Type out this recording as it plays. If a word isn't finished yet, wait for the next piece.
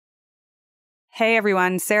Hey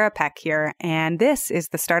everyone, Sarah Peck here, and this is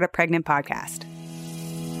the Startup Pregnant podcast.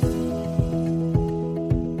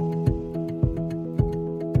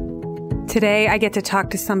 Today, I get to talk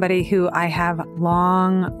to somebody who I have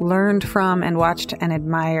long learned from and watched and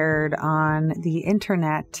admired on the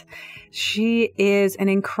internet. She is an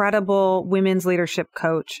incredible women's leadership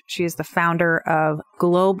coach. She is the founder of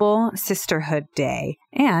Global Sisterhood Day,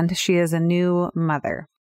 and she is a new mother.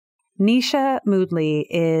 Nisha Moodley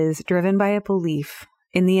is driven by a belief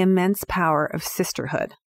in the immense power of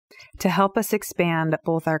sisterhood to help us expand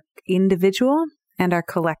both our individual and our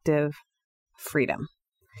collective freedom.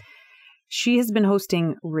 She has been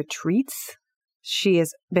hosting retreats. She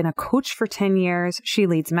has been a coach for 10 years. She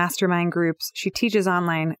leads mastermind groups. She teaches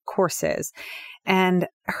online courses. And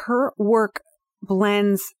her work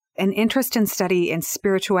blends an interest in study in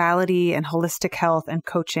spirituality and holistic health and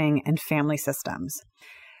coaching and family systems.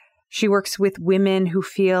 She works with women who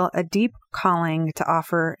feel a deep calling to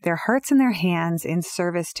offer their hearts and their hands in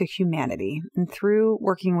service to humanity. And through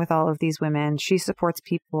working with all of these women, she supports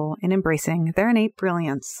people in embracing their innate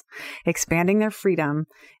brilliance, expanding their freedom,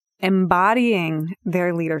 embodying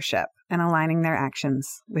their leadership, and aligning their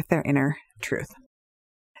actions with their inner truth.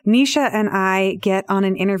 Nisha and I get on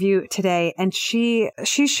an interview today, and she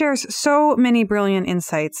shares so many brilliant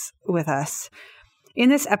insights with us. In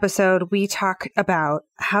this episode, we talk about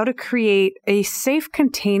how to create a safe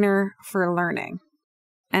container for learning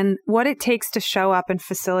and what it takes to show up and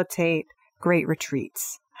facilitate great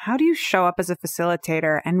retreats. How do you show up as a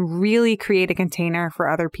facilitator and really create a container for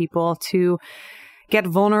other people to get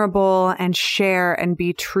vulnerable and share and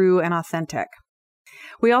be true and authentic?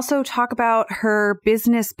 We also talk about her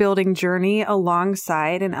business building journey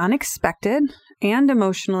alongside an unexpected and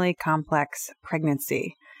emotionally complex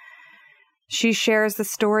pregnancy. She shares the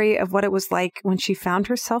story of what it was like when she found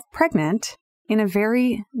herself pregnant in a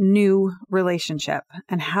very new relationship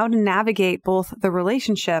and how to navigate both the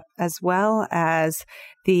relationship as well as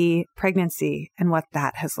the pregnancy and what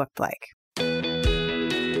that has looked like.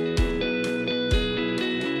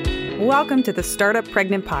 Welcome to the Startup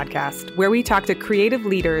Pregnant podcast, where we talk to creative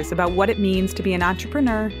leaders about what it means to be an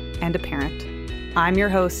entrepreneur and a parent. I'm your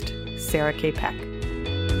host, Sarah K. Peck.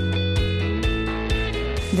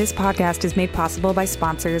 This podcast is made possible by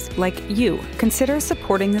sponsors like you. Consider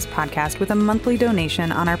supporting this podcast with a monthly donation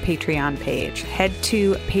on our Patreon page. Head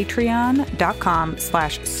to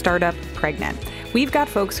patreon.com/startuppregnant. We've got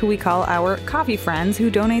folks who we call our coffee friends who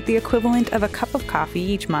donate the equivalent of a cup of coffee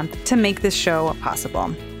each month to make this show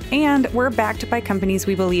possible. And we're backed by companies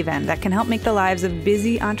we believe in that can help make the lives of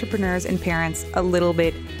busy entrepreneurs and parents a little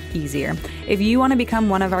bit easier. If you want to become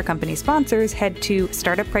one of our company sponsors, head to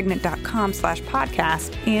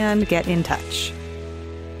startuppregnant.com/podcast and get in touch.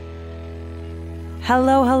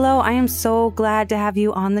 Hello. I am so glad to have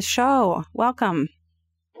you on the show. Welcome.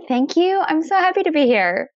 Thank you. I'm so happy to be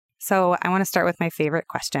here. So I want to start with my favorite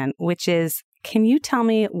question, which is, can you tell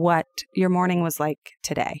me what your morning was like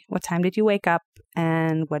today? What time did you wake up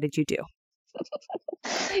and what did you do?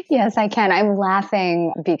 Yes, I can. I'm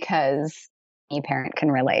laughing because any parent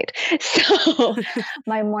can relate. So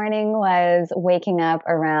my morning was waking up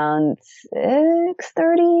around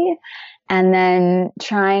 6:30 and then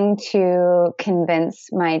trying to convince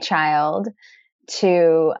my child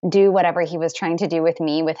to do whatever he was trying to do with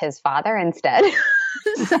me with his father instead.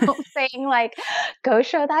 So saying like, go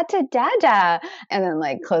show that to Dada. And then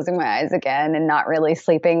like closing my eyes again and not really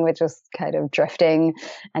sleeping, which was kind of drifting.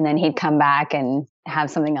 And then he'd come back and have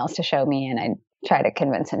something else to show me. And I'd try to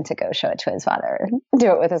convince him to go show it to his father,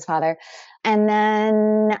 do it with his father. And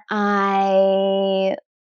then I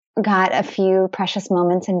got a few precious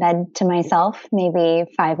moments in bed to myself, maybe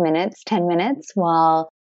 5 minutes, 10 minutes while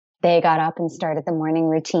they got up and started the morning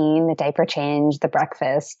routine, the diaper change, the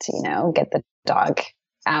breakfast, get the dog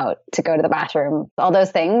out to go to the bathroom, all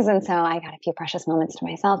those things. And so I got a few precious moments to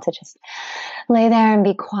myself to just lay there and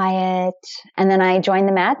be quiet. And then I joined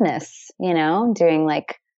the madness, doing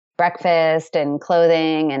like breakfast and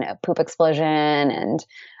clothing and a poop explosion and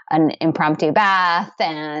an impromptu bath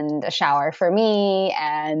and a shower for me.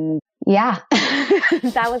 And yeah,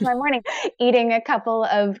 that was my morning. Eating a couple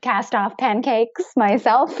of cast off pancakes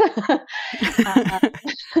myself.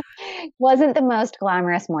 Wasn't the most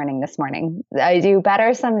glamorous morning this morning. I do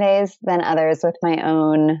better some days than others with my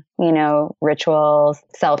own, rituals,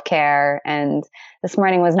 self-care. And this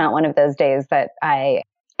morning was not one of those days that I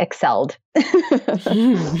excelled.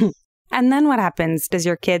 And then what happens? Does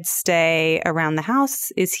your kid stay around the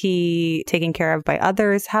house? Is he taken care of by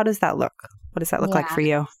others? How does that look? What does that look like for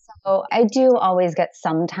you? So I do always get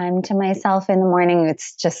some time to myself in the morning.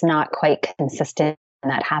 It's just not quite consistent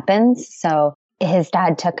when that happens. So his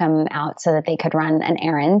dad took him out so that they could run an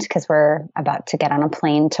errand because we're about to get on a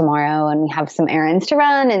plane tomorrow and we have some errands to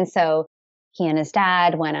run. And so he and his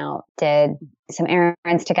dad went out, did some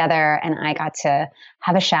errands together, and I got to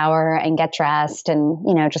have a shower and get dressed and,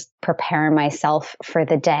 just prepare myself for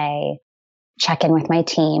the day, check in with my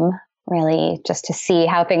team, really just to see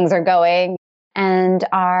how things are going. And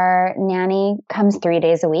our nanny comes 3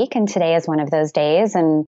 days a week, and today is one of those days.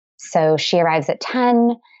 And so she arrives at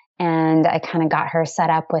 10, and I kind of got her set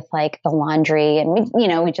up with like the laundry, and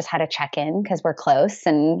we just had a check-in because we're close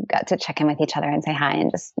and got to check in with each other and say hi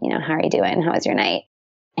and just, how are you doing? How was your night?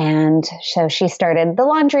 And so she started the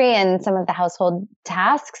laundry and some of the household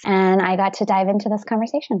tasks, and I got to dive into this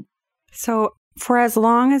conversation. So for as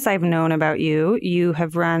long as I've known about you, you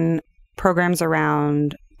have run programs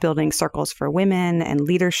around building circles for women and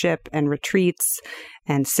leadership and retreats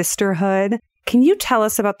and sisterhood. Can you tell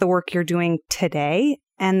us about the work you're doing today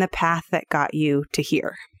and the path that got you to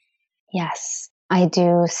here? Yes, I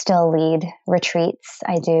do still lead retreats.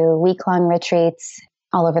 I do week-long retreats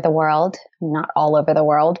all over the world, not all over the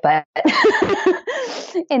world, but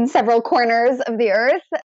in several corners of the earth.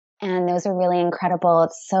 And those are really incredible.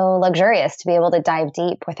 It's so luxurious to be able to dive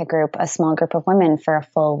deep with a small group of women for a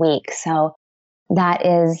full week. So that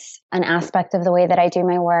is an aspect of the way that I do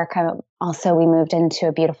my work. We moved into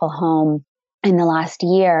a beautiful home in the last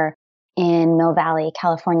year in Mill Valley,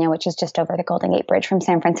 California, which is just over the Golden Gate Bridge from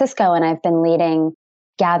San Francisco. And I've been leading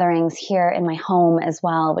gatherings here in my home as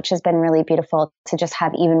well, which has been really beautiful to just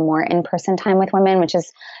have even more in-person time with women, which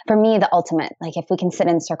is for me the ultimate. Like if we can sit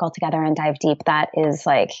in circle together and dive deep, that is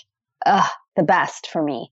like the best for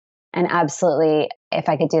me. And absolutely, if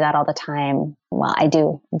I could do that all the time, well, I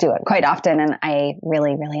do it quite often, and I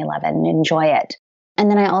really, really love it and enjoy it. And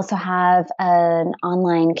then I also have an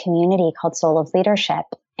online community called Soul of Leadership.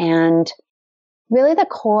 And really the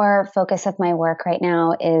core focus of my work right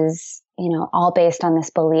now is, all based on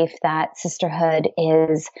this belief that sisterhood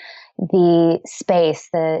is the space,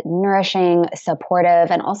 the nourishing,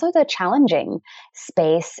 supportive, and also the challenging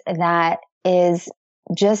space that is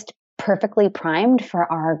just perfectly primed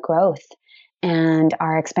for our growth and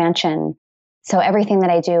our expansion. So everything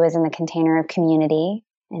that I do is in the container of community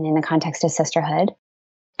and in the context of sisterhood,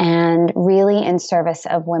 and really in service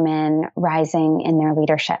of women rising in their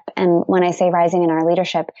leadership. And when I say rising in our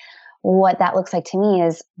leadership, what that looks like to me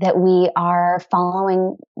is that we are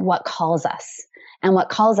following what calls us. And what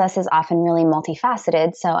calls us is often really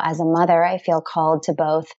multifaceted. So as a mother, I feel called to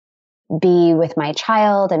both be with my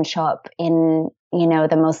child and show up in,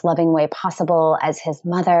 the most loving way possible as his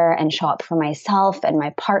mother, and show up for myself and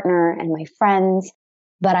my partner and my friends.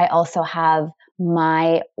 But I also have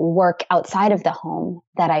my work outside of the home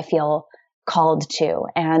that I feel called to,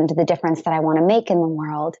 and the difference that I want to make in the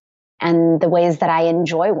world, and the ways that I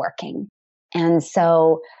enjoy working. And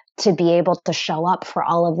so to be able to show up for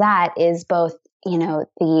all of that is both,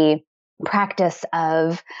 the practice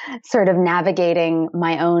of sort of navigating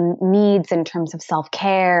my own needs in terms of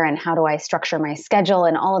self-care and how do I structure my schedule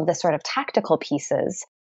and all of the sort of tactical pieces,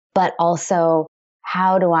 but also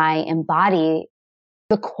how do I embody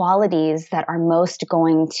the qualities that are most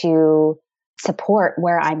going to support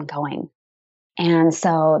where I'm going. And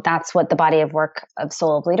so that's what the body of work of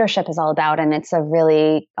Soul of Leadership is all about. And it's a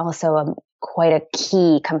really also quite a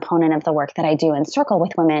key component of the work that I do in Circle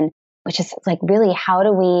with women, which is like really how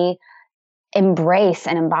do we embrace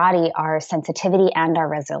and embody our sensitivity and our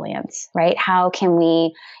resilience, right? How can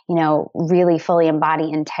we, really fully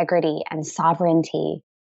embody integrity and sovereignty,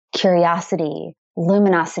 curiosity,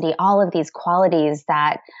 luminosity, all of these qualities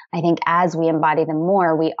that I think as we embody them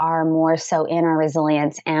more, we are more so in our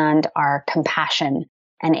resilience and our compassion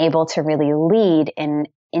and able to really lead in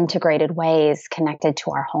integrated ways connected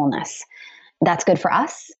to our wholeness. That's good for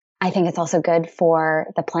us. I think it's also good for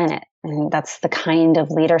the planet. And that's the kind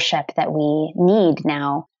of leadership that we need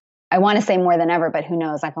now. I want to say more than ever, but who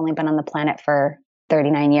knows? I've only been on the planet for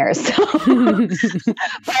 39 years. So.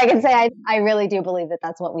 But I can say I really do believe that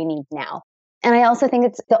that's what we need now. And I also think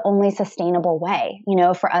it's the only sustainable way,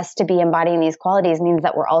 for us to be embodying these qualities means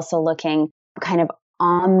that we're also looking kind of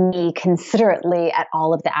omni-considerately at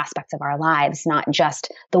all of the aspects of our lives, not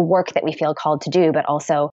just the work that we feel called to do, but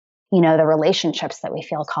also, the relationships that we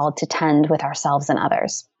feel called to tend with ourselves and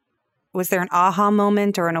others. Was there an aha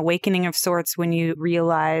moment or an awakening of sorts when you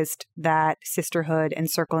realized that sisterhood and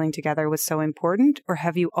circling together was so important, or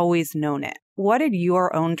have you always known it? What did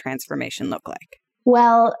your own transformation look like?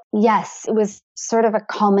 Well, yes, it was sort of a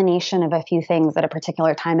culmination of a few things at a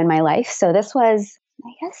particular time in my life. So this was,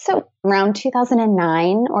 around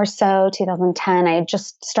 2009 or so, 2010. I had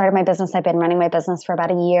just started my business. I've been running my business for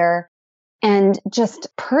about a year. And just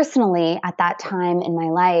personally at that time in my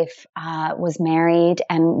life, was married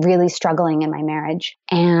and really struggling in my marriage.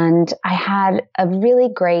 And I had a really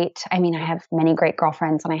great, I have many great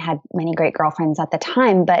girlfriends and I had many great girlfriends at the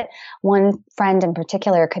time, but one friend in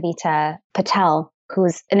particular, Kavita Patel,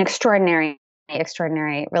 who's an extraordinary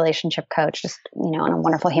relationship coach, just, and a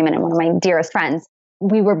wonderful human and one of my dearest friends.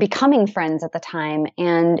 We were becoming friends at the time.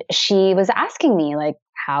 And she was asking me like,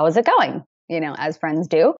 how is it going? As friends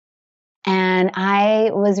do. And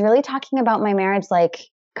I was really talking about my marriage, like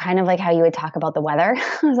kind of like how you would talk about the weather.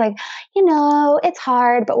 I was like, it's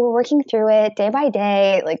hard, but we're working through it day by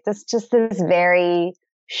day. Like this very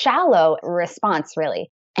shallow response,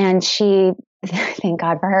 really. And she, thank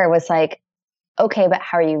God for her, was like, okay, but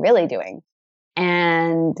how are you really doing?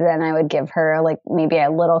 And then I would give her like maybe a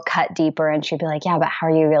little cut deeper and she'd be like, yeah, but how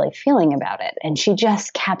are you really feeling about it? And she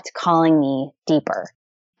just kept calling me deeper.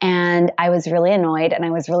 And I was really annoyed and I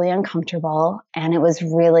was really uncomfortable. And it was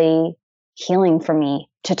really healing for me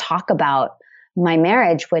to talk about my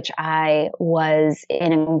marriage, which I was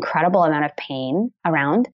in an incredible amount of pain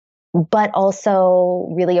around, but also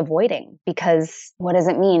really avoiding, because what does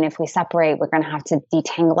it mean if we separate? We're going to have to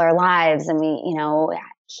detangle our lives. And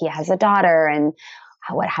he has a daughter, and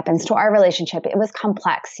what happens to our relationship? It was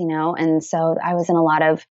complex, and so I was in a lot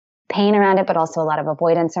of pain around it, but also a lot of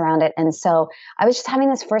avoidance around it. And so I was just having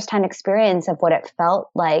this firsthand experience of what it felt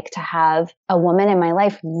like to have a woman in my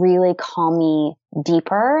life really call me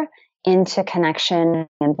deeper into connection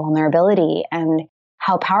and vulnerability, and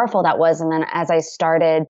how powerful that was. And then as I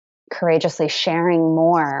started courageously sharing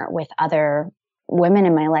more with other women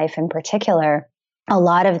in my life in particular, a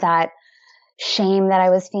lot of that shame that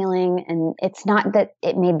I was feeling, and it's not that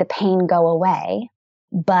it made the pain go away,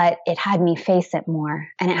 but it had me face it more,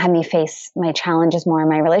 and it had me face my challenges more,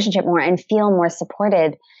 my relationship more, and feel more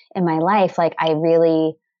supported in my life. Like I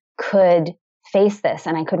really could face this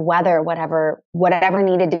and I could weather whatever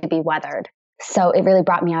needed to be weathered. So it really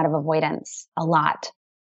brought me out of avoidance a lot.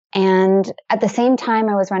 And at the same time,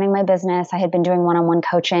 I was running my business. I had been doing one-on-one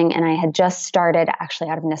coaching, and I had just started, actually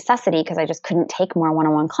out of necessity, because I just couldn't take more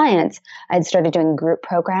one-on-one clients, I had started doing group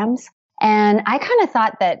programs. And I kind of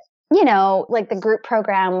thought that, like the group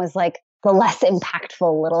program was like the less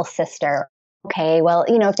impactful little sister. Okay, well,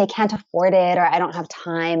 if they can't afford it or I don't have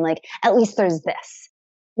time, like at least there's this.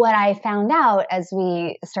 What I found out as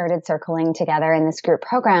we started circling together in this group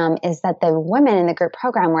program is that the women in the group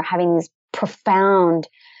program were having these profound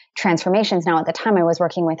transformations. Now, at the time, I was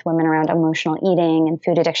working with women around emotional eating and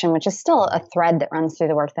food addiction, which is still a thread that runs through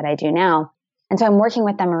the work that I do now. And so I'm working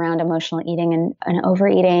with them around emotional eating and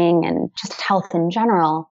overeating and just health in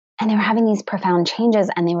general. And they were having these profound changes,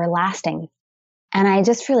 and they were lasting. And I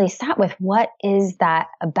just really sat with, what is that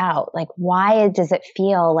about? Like, why does it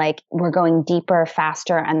feel like we're going deeper,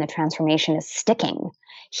 faster, and the transformation is sticking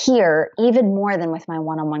here even more than with my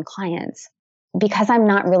one-on-one clients? Because I'm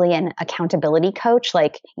not really an accountability coach,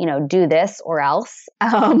 like, do this or else.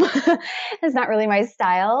 It's not really my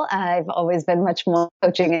style. I've always been much more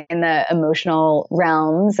coaching in the emotional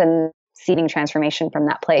realms and seeding transformation from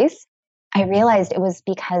that place. I realized it was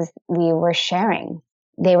because we were sharing.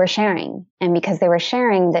 They were sharing. And because they were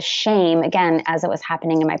sharing, the shame, again, as it was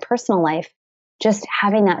happening in my personal life, just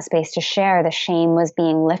having that space to share, the shame was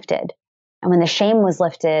being lifted. And when the shame was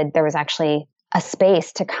lifted, there was actually a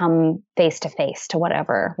space to come face to face to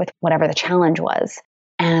whatever the challenge was.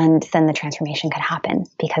 And then the transformation could happen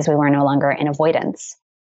because we were no longer in avoidance.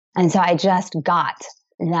 And so I just got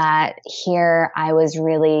that here I was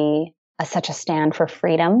really such a stand for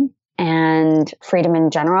freedom, and freedom in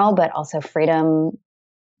general, but also freedom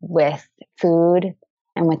with food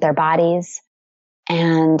and with their bodies.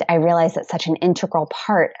 And I realized that such an integral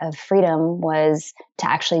part of freedom was to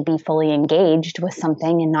actually be fully engaged with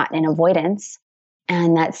something and not in avoidance.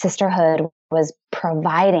 And that sisterhood was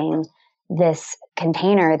providing this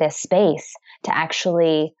container, this space to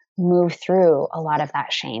actually move through a lot of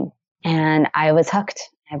that shame. And I was hooked.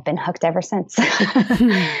 I've been hooked ever since.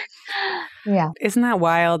 Yeah. Isn't that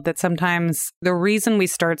wild that sometimes the reason we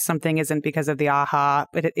start something isn't because of the aha,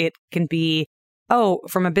 but it can be,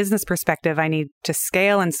 from a business perspective, I need to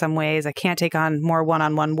scale in some ways. I can't take on more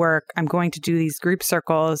one-on-one work. I'm going to do these group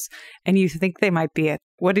circles. And you think they might be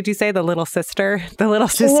what did you say? The little sister? The little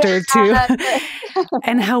sister too.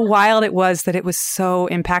 And how wild it was that it was so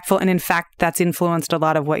impactful. And in fact, that's influenced a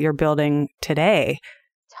lot of what you're building today.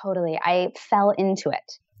 Totally. I fell into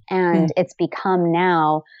it, and it's become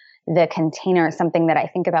now the container, something that I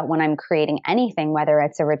think about when I'm creating anything, whether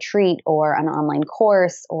it's a retreat or an online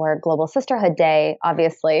course or Global Sisterhood Day,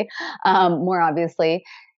 obviously, more obviously.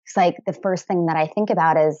 It's like the first thing that I think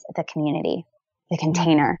about is the community, the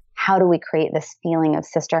container. how do we create this feeling of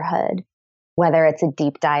sisterhood, whether it's a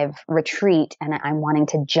deep dive retreat and I'm wanting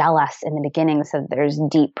to gel us in the beginning so that there's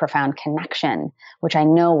deep, profound connection, which I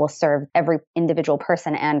know will serve every individual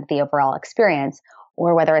person and the overall experience,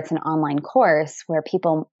 or whether it's an online course where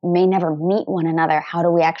people may never meet one another. How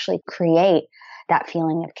do we actually create that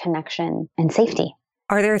feeling of connection and safety?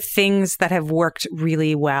 Are there things that have worked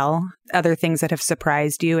really well, other things that have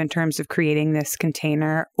surprised you in terms of creating this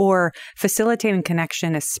container or facilitating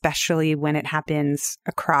connection, especially when it happens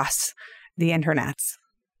across the internets?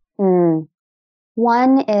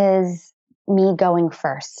 One is me going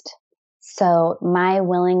first. So my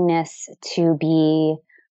willingness to be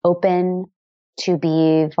open, to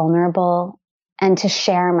be vulnerable, and to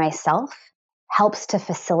share myself helps to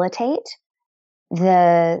facilitate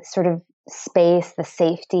the sort of space, the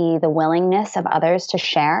safety, the willingness of others to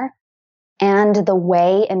share. And the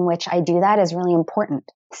way in which I do that is really important.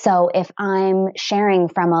 So if I'm sharing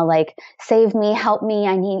from a like, save me, help me,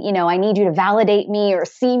 I need you to validate me or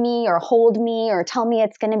see me or hold me or tell me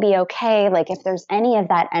it's going to be okay. Like if there's any of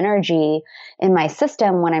that energy in my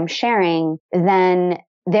system when I'm sharing, then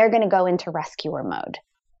they're going to go into rescuer mode.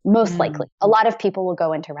 Most likely. A lot of people will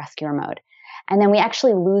go into rescuer mode. And then we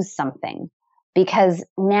actually lose something because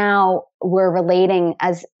now we're relating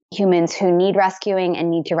as humans who need rescuing and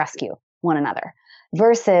need to rescue one another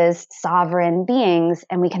versus sovereign beings,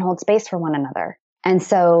 and we can hold space for one another. And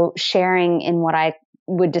so sharing in what I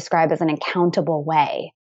would describe as an accountable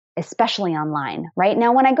way, especially online. Right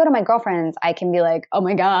now, when I go to my girlfriends, I can be like, oh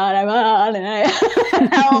my God, I'm on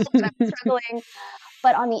and I'm struggling.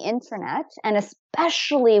 But on the internet, and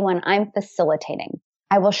especially when I'm facilitating,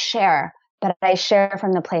 I will share, but I share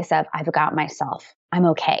from the place of I've got myself. I'm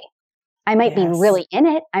okay. I might be really in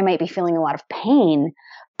it. I might be feeling a lot of pain,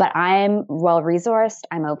 but I'm well-resourced.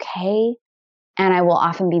 I'm okay. And I will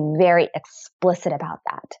often be very explicit about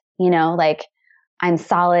that. Like I'm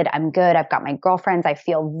solid. I'm good. I've got my girlfriends. I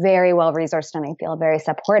feel very well-resourced and I feel very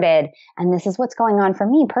supported. And this is what's going on for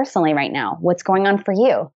me personally right now. What's going on for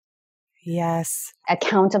you? Yes.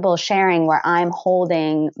 Accountable sharing where I'm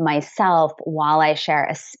holding myself while I share,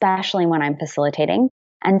 especially when I'm facilitating,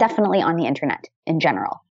 and definitely on the internet in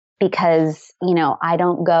general. Because, I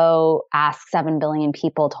don't go ask 7 billion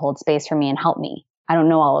people to hold space for me and help me. I don't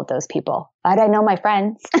know all of those people, but I know my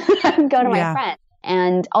friends. Go to my friends.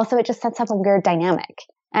 And also it just sets up a weird dynamic.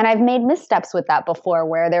 And I've made missteps with that before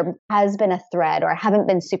where there has been a thread or I haven't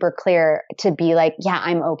been super clear to be like, yeah,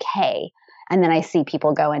 I'm okay. And then I see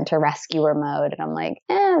people go into rescuer mode and I'm like,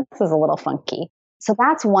 this is a little funky. So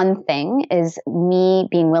that's one thing, is me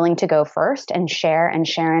being willing to go first and share in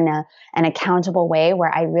an accountable way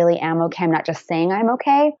where I really am okay. I'm not just saying I'm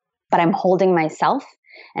okay, but I'm holding myself.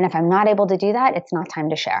 And if I'm not able to do that, it's not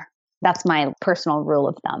time to share. That's my personal rule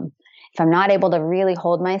of thumb. If I'm not able to really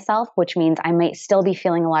hold myself, which means I might still be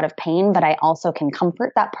feeling a lot of pain, but I also can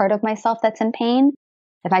comfort that part of myself that's in pain.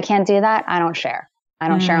 If I can't do that, I don't share. I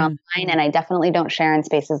don't share online, and I definitely don't share in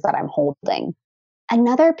spaces that I'm holding.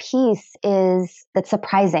 Another piece is that's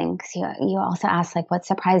surprising, because you also asked like what's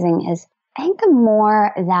surprising is I think the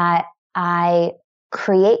more that I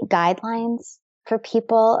create guidelines for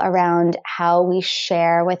people around how we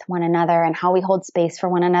share with one another and how we hold space for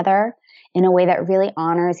one another in a way that really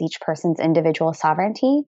honors each person's individual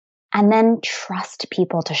sovereignty, and then trust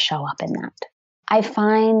people to show up in that. I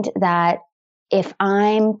find that if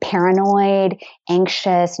I'm paranoid,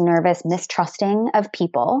 anxious, nervous, mistrusting of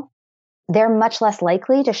people, they're much less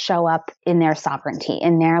likely to show up in their sovereignty,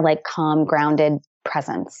 in their like calm, grounded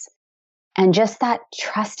presence. And just that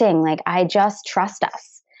trusting, like I just trust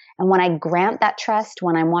us. And when I grant that trust,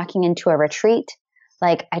 when I'm walking into a retreat,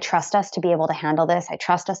 like I trust us to be able to handle this. I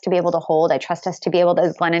trust us to be able to hold. I trust us to be able to,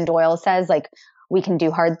 as Glennon Doyle says, like we can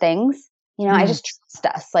do hard things. I just trust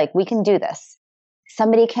us. Like we can do this.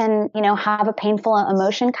 Somebody can, have a painful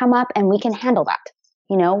emotion come up and we can handle that.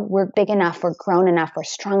 We're big enough, we're grown enough, we're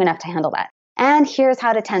strong enough to handle that. And here's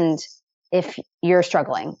how to tend if you're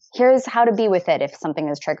struggling. Here's how to be with it if something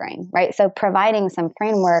is triggering, right? So providing some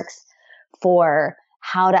frameworks for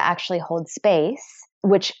how to actually hold space,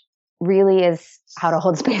 which really is how to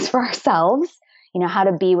hold space for ourselves, how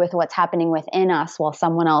to be with what's happening within us while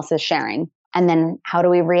someone else is sharing. And then how do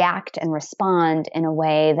we react and respond in a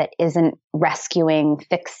way that isn't rescuing,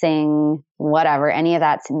 fixing, whatever, any of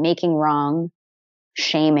that's making wrong,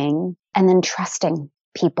 shaming, and then trusting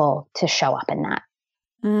people to show up in that.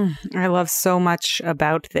 I love so much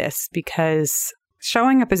about this because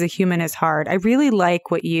showing up as a human is hard. I really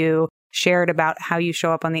like what you shared about how you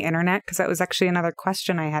show up on the internet, because that was actually another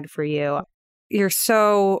question I had for you. You're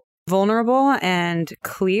so vulnerable and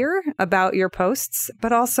clear about your posts,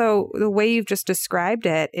 but also the way you've just described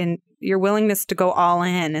it and your willingness to go all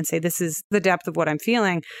in and say, this is the depth of what I'm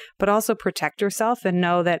feeling, but also protect yourself and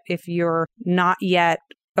know that if you're not yet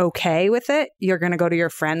okay with it, you're going to go to your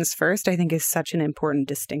friends first, I think is such an important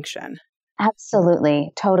distinction.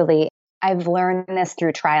 Absolutely. Totally. I've learned this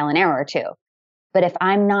through trial and error too. But if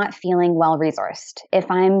I'm not feeling well-resourced, if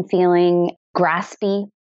I'm feeling graspy,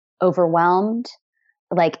 overwhelmed,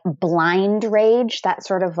 like blind rage, that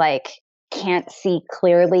sort of like can't see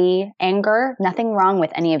clearly anger, nothing wrong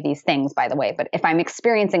with any of these things, by the way. But if I'm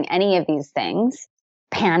experiencing any of these things,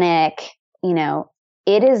 panic,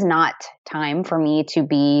 it is not time for me to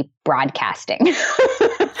be broadcasting.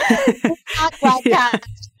 Not broadcast,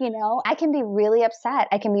 I can be really upset.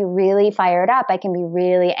 I can be really fired up. I can be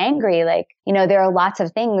really angry. There are lots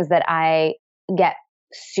of things that I get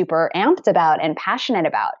super amped about and passionate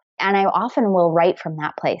about. And I often will write from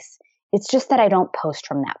that place. It's just that I don't post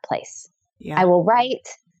from that place. Yeah. I will write.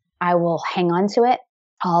 I will hang on to it.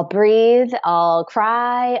 I'll breathe. I'll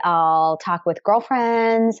cry. I'll talk with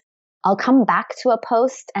girlfriends. I'll come back to a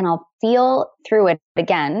post and I'll feel through it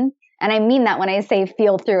again. And I mean that when I say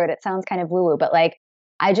feel through it, it sounds kind of woo-woo, but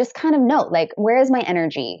I just kind of note, where is my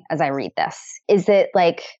energy as I read this? Is it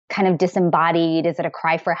kind of disembodied? Is it a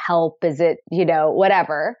cry for help? Is it,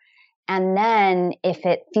 whatever? And then if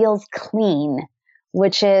it feels clean,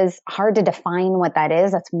 which is hard to define what that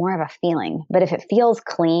is, that's more of a feeling. But if it feels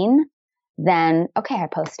clean, then okay, I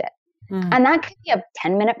post it. Mm. And that could be a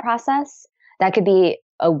 10-minute process. That could be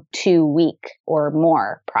a 2-week or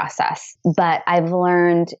more process. But I've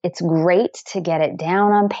learned it's great to get it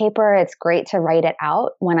down on paper. It's great to write it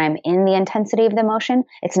out when I'm in the intensity of the emotion.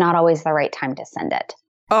 It's not always the right time to send it.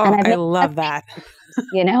 Oh, I love that.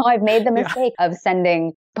 I've made the mistake of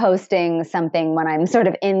posting something when I'm sort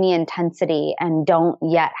of in the intensity and don't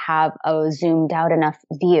yet have a zoomed out enough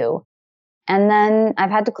view. And then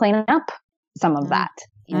I've had to clean up some of that.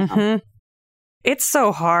 Mm-hmm. It's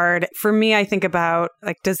so hard. For me, I think about,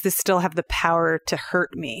 does this still have the power to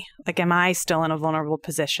hurt me? Am I still in a vulnerable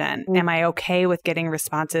position? Mm-hmm. Am I okay with getting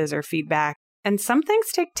responses or feedback? And some things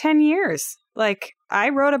take 10 years. I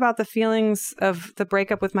wrote about the feelings of the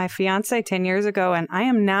breakup with my fiance 10 years ago, and I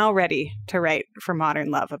am now ready to write for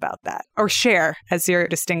Modern Love about that. Or share, as you're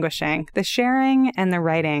distinguishing. The sharing and the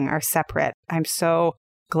writing are separate. I'm so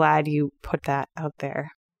glad you put that out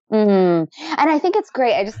there. Mm-hmm. And I think it's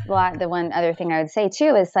great. I just thought the one other thing I would say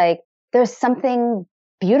too is there's something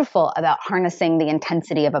beautiful about harnessing the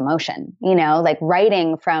intensity of emotion,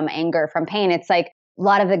 writing from anger, from pain. It's a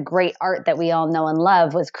lot of the great art that we all know and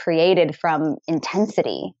love was created from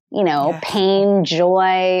intensity, yes. Pain,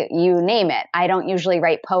 joy, you name it. I don't usually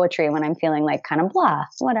write poetry when I'm feeling kind of blah,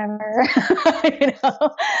 whatever,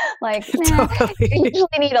 Totally. You usually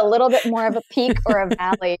need a little bit more of a peak or a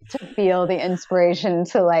valley to feel the inspiration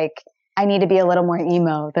to I need to be a little more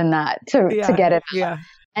emo than that to get it out. Yeah.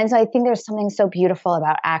 And so I think there's something so beautiful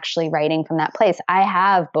about actually writing from that place. I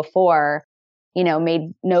have before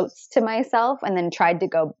made notes to myself and then tried to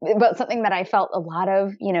go about something that I felt a lot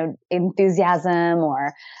of, enthusiasm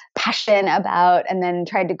or passion about, and then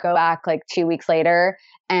tried to go back 2 weeks later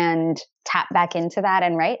and tap back into that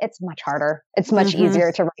and write. It's much harder. It's much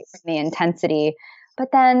easier to write from the intensity.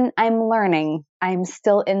 But then I'm learning. I'm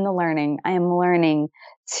still in the learning. I am learning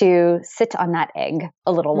to sit on that egg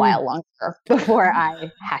a little while longer before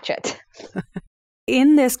I hatch it.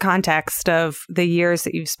 In this context of the years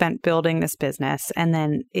that you've spent building this business and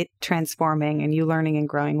then it transforming and you learning and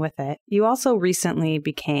growing with it, you also recently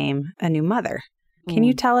became a new mother. Can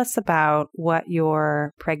you tell us about what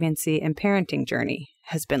your pregnancy and parenting journey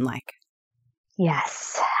has been like?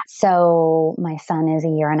 Yes. So my son is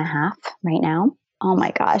 1.5 years right now. Oh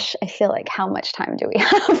my gosh. I feel how much time do we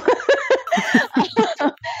have?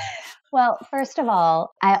 Well, first of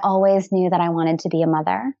all, I always knew that I wanted to be a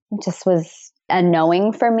mother. It just was a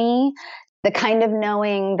knowing for me, the kind of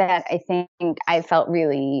knowing that I think I felt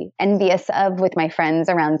really envious of with my friends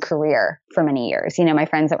around career for many years. My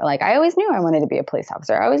friends that were I always knew I wanted to be a police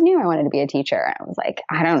officer. I always knew I wanted to be a teacher. And I was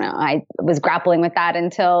I don't know. I was grappling with that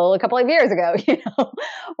until a couple of years ago.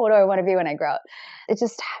 What do I want to be when I grow up? It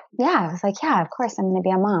just, I was of course I'm going to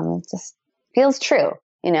be a mom. It just feels true.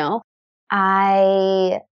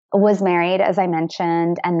 I was married, as I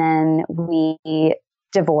mentioned, and then we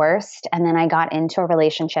divorced, and then I got into a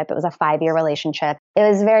relationship. It was a 5-year relationship. It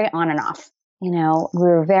was very on and off. We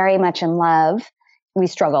were very much in love. We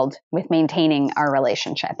struggled with maintaining our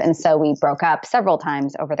relationship. And so we broke up several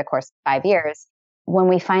times over the course of 5 years. When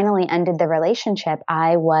we finally ended the relationship,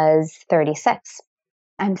 I was 36.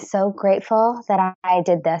 I'm so grateful that I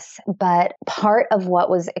did this. But part of what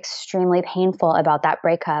was extremely painful about that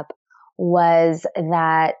breakup was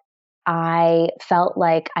that I felt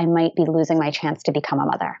like I might be losing my chance to become a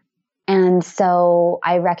mother. And so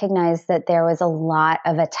I recognized that there was a lot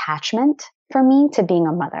of attachment for me to being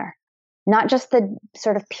a mother, not just the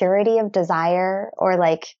sort of purity of desire or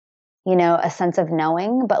like, a sense of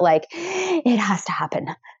knowing, but like it has to happen.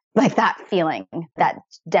 Like that feeling, that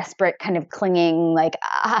desperate kind of clinging, like,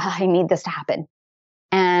 I need this to happen.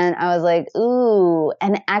 And I was like, ooh.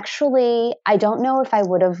 And actually, I don't know if I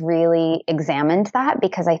would have really examined that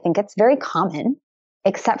because I think it's very common,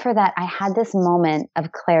 except for that I had this moment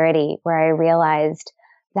of clarity where I realized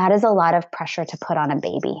that is a lot of pressure to put on a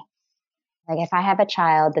baby. Like if I have a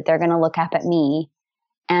child that they're going to look up at me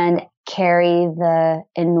and carry the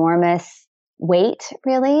enormous weight,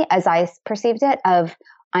 really, as I perceived it, of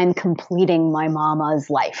I'm completing my mama's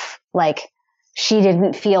life. Like she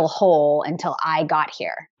didn't feel whole until I got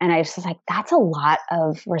here. And I was just like, that's a lot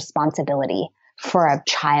of responsibility for a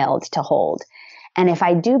child to hold. And if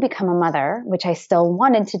I do become a mother, which I still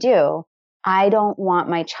wanted to do, I don't want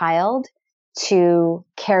my child to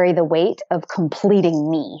carry the weight of completing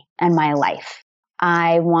me and my life.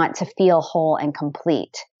 I want to feel whole and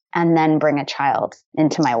complete and then bring a child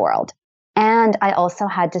into my world. And I also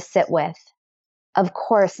had to sit with, of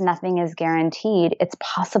course, nothing is guaranteed. It's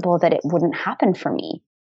possible that it wouldn't happen for me.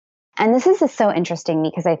 And this is just so interesting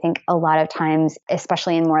because I think a lot of times,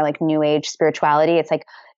 especially in more like new age spirituality, it's like,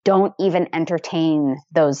 don't even entertain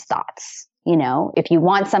those thoughts. If you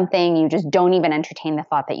want something, you just don't even entertain the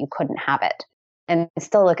thought that you couldn't have it. And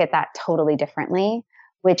still look at that totally differently,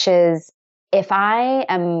 which is if I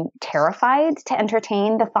am terrified to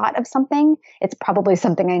entertain the thought of something, it's probably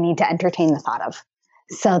something I need to entertain the thought of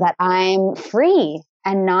so that I'm free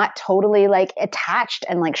and not totally like attached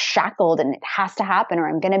and like shackled and it has to happen or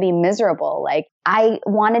I'm going to be miserable. Like I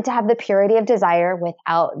wanted to have the purity of desire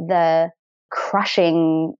without the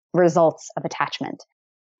crushing results of attachment.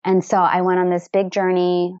 And so I went on this big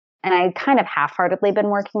journey and I kind of half-heartedly been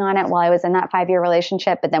working on it while I was in that 5-year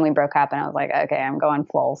relationship. But then we broke up and I was like, okay, I'm going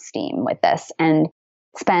full steam with this and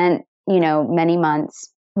spent, many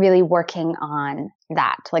months really working on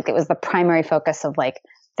that. Like it was the primary focus of like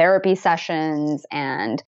therapy sessions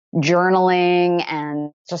and journaling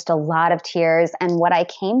and just a lot of tears. And what I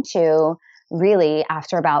came to really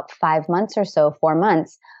after about 5 months or so, 4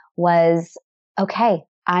 months was, okay,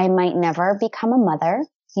 I might never become a mother,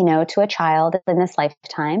 to a child in this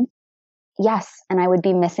lifetime. Yes. And I would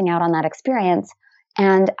be missing out on that experience.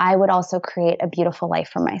 And I would also create a beautiful life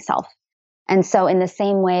for myself. And so in the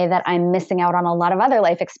same way that I'm missing out on a lot of other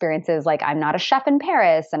life experiences, like I'm not a chef in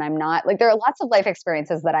Paris and I'm not like, there are lots of life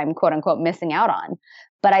experiences that I'm quote unquote missing out on,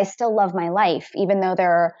 but I still love my life, even though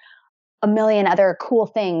there are a million other cool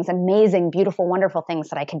things, amazing, beautiful, wonderful things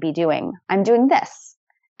that I could be doing. I'm doing this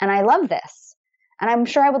and I love this. And I'm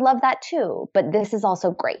sure I would love that too, but this is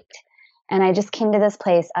also great. And I just came to this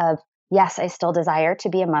place of, yes, I still desire to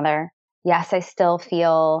be a mother. Yes, I still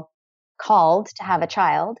feel called to have a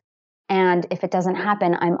child. And if it doesn't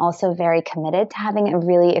happen, I'm also very committed to having a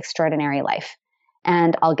really extraordinary life.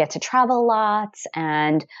 And I'll get to travel lots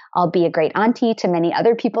and I'll be a great auntie to many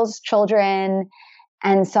other people's children.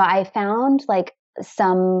 And so I found like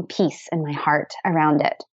some peace in my heart around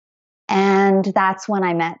it. And that's when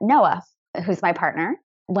I met Noah, who's my partner.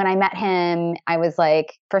 When I met him, I was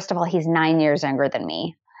like, first of all, he's 9 years younger than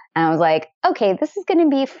me. And I was like, okay, this is going to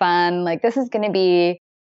be fun. Like, this is going to be,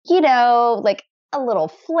 like a little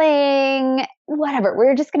fling, whatever.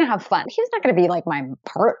 We're just going to have fun. He was not going to be like my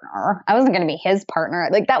partner. I wasn't going to be his partner.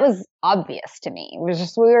 Like, that was obvious to me. We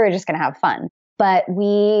were just going to have fun. But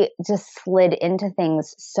we just slid into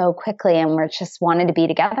things so quickly and we just wanted to be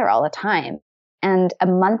together all the time. And a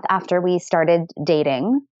month after we started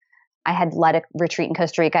dating, I had led a retreat in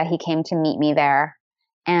Costa Rica. He came to meet me there.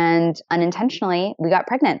 And unintentionally, we got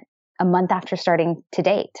pregnant a month after starting to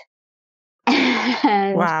date.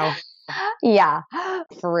 And wow. Yeah,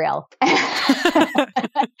 for real.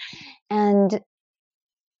 And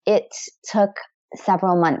it took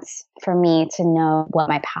several months for me to know what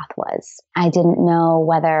my path was. I didn't know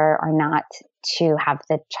whether or not to have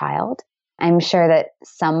the child. I'm sure that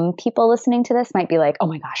some people listening to this might be like, oh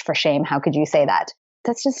my gosh, for shame, how could you say that?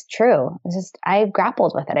 That's just true. I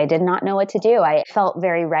grappled with it. I did not know what to do. I felt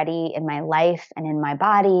very ready in my life and in my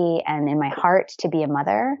body and in my heart to be a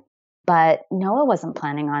mother. But Noah wasn't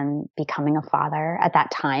planning on becoming a father at that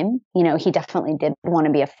time. He definitely did want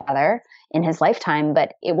to be a father in his lifetime,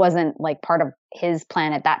 but it wasn't like part of his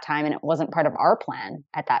plan at that time. And it wasn't part of our plan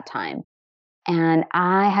at that time. And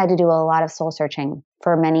I had to do a lot of soul searching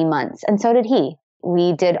for many months. And so did he.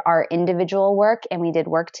 We did our individual work and we did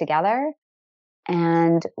work together.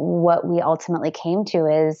 And what we ultimately came to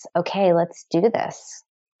is, okay, let's do this.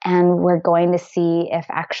 And we're going to see if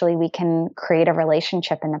actually we can create a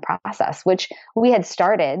relationship in the process, which we had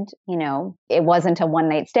started. It wasn't a one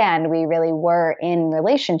night stand. We really were in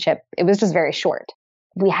relationship. It was just very short.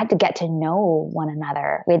 We had to get to know one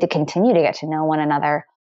another. We had to continue to get to know one another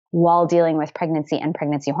while dealing with pregnancy and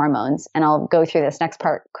pregnancy hormones. And I'll go through this next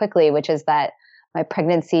part quickly, which is that my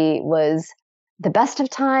pregnancy was the best of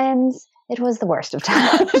times. It was the worst of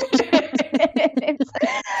times.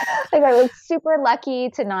 Like, I was super lucky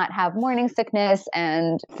to not have morning sickness,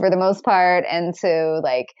 and for the most part, and to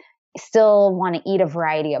like still want to eat a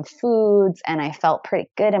variety of foods. And I felt pretty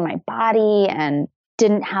good in my body and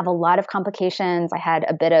didn't have a lot of complications. I had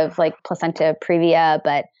a bit of like placenta previa,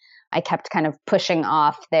 but I kept kind of pushing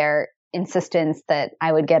off their insistence that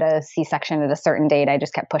I would get a C-section at a certain date. I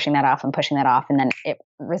just kept pushing that off and pushing that off. And then it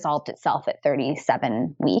resolved itself at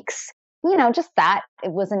 37 weeks. Just that.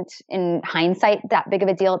 It wasn't, in hindsight, that big of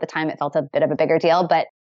a deal. At the time, it felt a bit of a bigger deal. But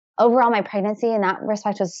overall, my pregnancy in that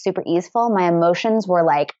respect was super easeful. My emotions were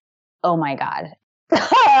like, oh my God.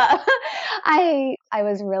 I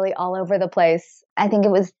was really all over the place. I think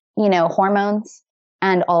it was, hormones,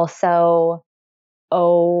 and also,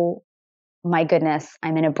 oh my goodness,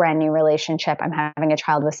 I'm in a brand new relationship. I'm having a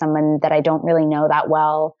child with someone that I don't really know that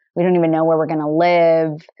well. We don't even know where we're going to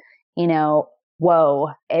live. Whoa,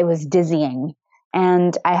 it was dizzying.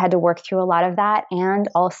 And I had to work through a lot of that. And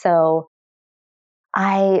also,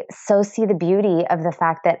 I so see the beauty of the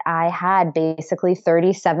fact that I had basically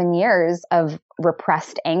 37 years of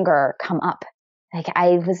repressed anger come up. Like,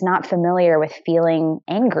 I was not familiar with feeling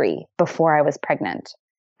angry before I was pregnant.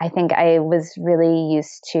 I think I was really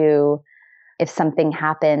used to, if something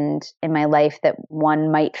happened in my life that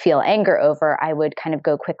one might feel anger over, I would kind of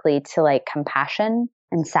go quickly to like compassion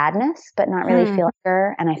and sadness, but not really feel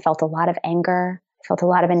anger. And I felt a lot of anger, felt a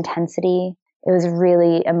lot of intensity. It was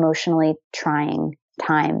really emotionally trying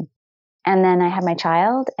time. And then I had my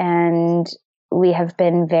child, and we have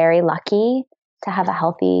been very lucky to have a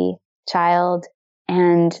healthy child,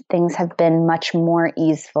 and things have been much more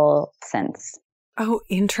easeful since. Oh,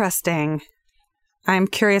 interesting. I'm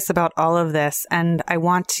curious about all of this, and I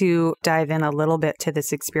want to dive in a little bit to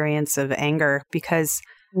this experience of anger, because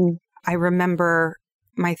I remember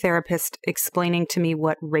my therapist explaining to me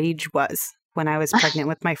what rage was when I was pregnant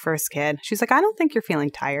with my first kid. She's like, I don't think you're feeling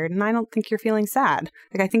tired, and I don't think you're feeling sad.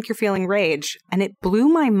 Like, I think you're feeling rage. And it blew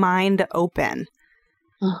my mind open.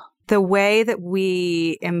 The way that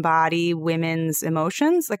we embody women's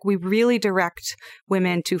emotions, like we really direct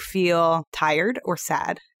women to feel tired or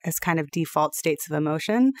sad as kind of default states of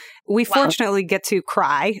emotion. We fortunately get to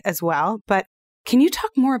cry as well. But can you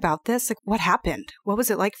talk more about this? Like, what happened? What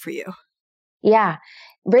was it like for you? Yeah.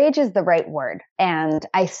 Rage is the right word. And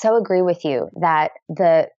I so agree with you that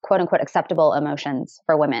the quote unquote acceptable emotions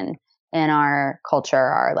for women in our culture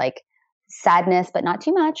are like sadness, but not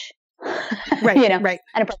too much. Right. Right.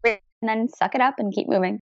 And appropriate, and then suck it up and keep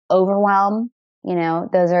moving. Overwhelm,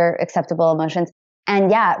 those are acceptable emotions.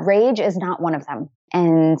 And yeah, rage is not one of them.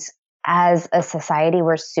 And as a society,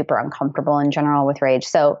 we're super uncomfortable in general with rage.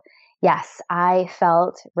 So yes, I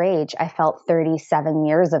felt rage. I felt 37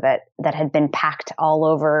 years of it that had been packed all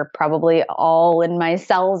over, probably all in my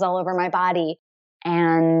cells, all over my body.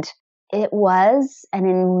 And it was, and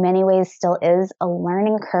in many ways still is, a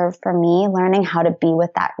learning curve for me, learning how to be with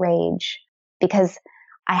that rage, because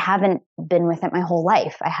I haven't been with it my whole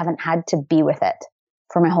life. I haven't had to be with it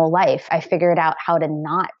for my whole life. I figured out how to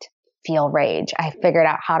not feel rage. I figured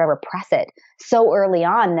out how to repress it so early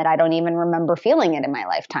on that I don't even remember feeling it in my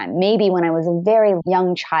lifetime, maybe when I was a very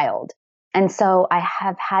young child. And so I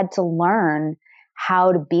have had to learn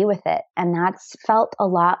how to be with it. And that's felt a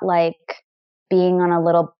lot like being on a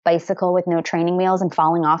little bicycle with no training wheels and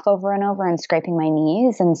falling off over and over and scraping my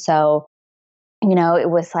knees. And so, it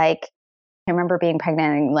was like, I remember being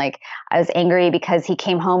pregnant and like I was angry because he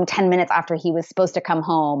came home 10 minutes after he was supposed to come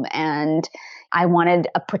home, and I wanted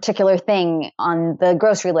a particular thing on the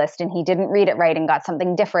grocery list and he didn't read it right and got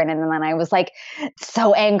something different. And then I was like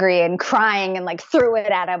so angry and crying and like threw it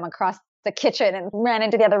at him across the kitchen and ran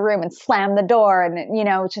into the other room and slammed the door.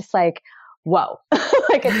 And, just like, whoa,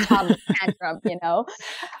 like a toddler tantrum,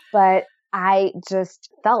 But I just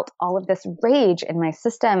felt all of this rage in my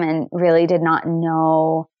system and really did not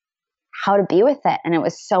know how to be with it. And it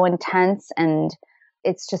was so intense. And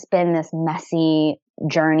it's just been this messy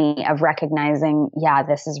journey of recognizing, yeah,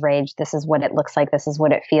 this is rage. This is what it looks like. This is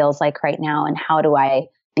what it feels like right now. And how do I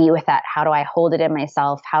be with that? How do I hold it in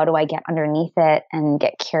myself? How do I get underneath it and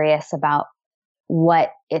get curious about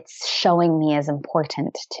what it's showing me is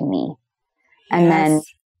important to me. And then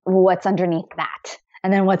what's underneath that?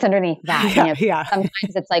 And then what's underneath that?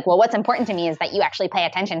 Sometimes it's like, well, what's important to me is that you actually pay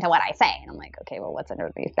attention to what I say. And I'm like, okay, well, what's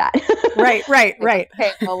underneath that? Right.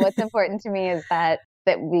 Okay, well, what's important to me is that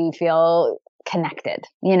we feel connected.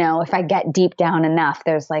 If I get deep down enough,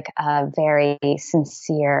 there's like a very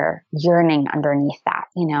sincere yearning underneath that,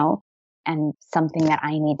 and something that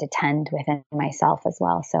I need to tend within myself as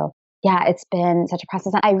well. So yeah, it's been such a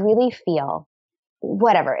process. I really feel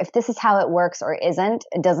whatever, if this is how it works or isn't,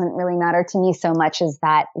 it doesn't really matter to me so much as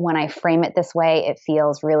that when I frame it this way, it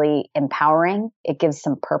feels really empowering. It gives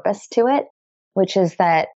some purpose to it, which is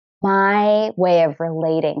that my way of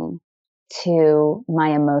relating to my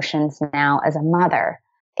emotions now as a mother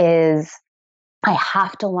is I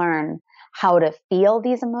have to learn how to feel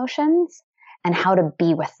these emotions and how to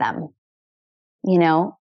be with them,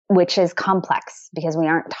 which is complex because we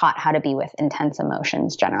aren't taught how to be with intense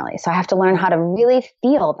emotions generally. So I have to learn how to really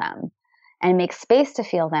feel them and make space to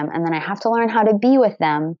feel them. And then I have to learn how to be with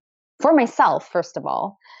them for myself, first of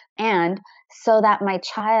all, and so that my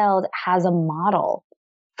child has a model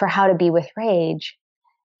for how to be with rage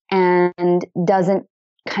and doesn't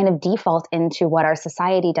kind of default into what our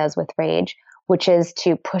society does with rage, which is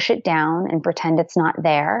to push it down and pretend it's not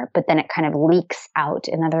there, but then it kind of leaks out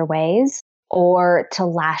in other ways, or to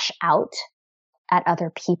lash out at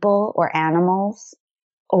other people or animals,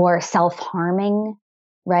 or self-harming,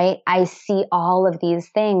 right? I see all of these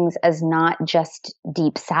things as not just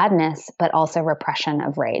deep sadness, but also repression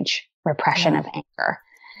of rage, repression of anger.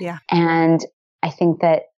 Yeah. And I think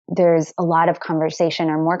that there's a lot of conversation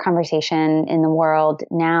or more conversation in the world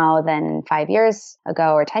now than 5 years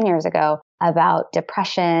ago or 10 years ago about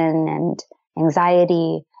depression and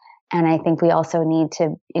anxiety. And I think we also need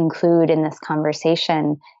to include in this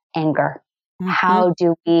conversation anger. Mm-hmm. How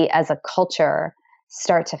do we as a culture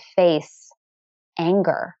start to face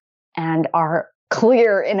anger and our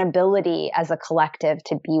clear inability as a collective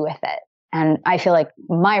to be with it? And I feel like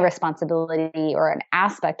my responsibility, or an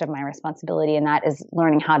aspect of my responsibility in that, is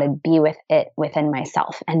learning how to be with it within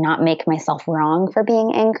myself and not make myself wrong for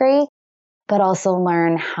being angry, but also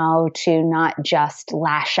learn how to not just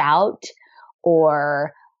lash out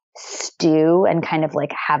or stew and kind of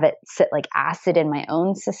like have it sit like acid in my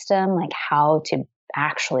own system, like how to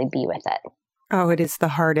actually be with it. Oh, it is the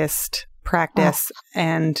hardest practice.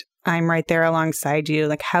 And I'm right there alongside you.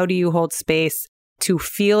 Like, how do you hold space to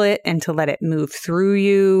feel it and to let it move through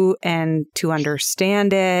you and to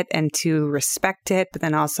understand it and to respect it, but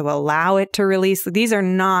then also allow it to release? These are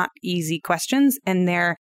not easy questions. And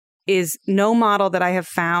there is no model that I have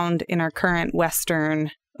found in our current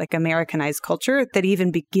Western, like Americanized culture that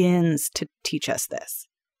even begins to teach us this.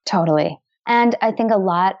 Totally. And I think a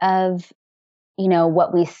lot of,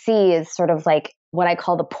 what we see is sort of like what I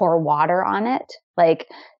call the pour water on it, like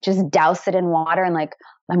just douse it in water and like,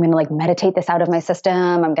 I'm going to like meditate this out of my system.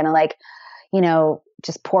 I'm going to like,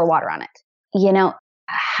 just pour water on it.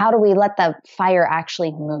 How do we let the fire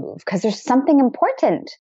actually move? Because there's something important.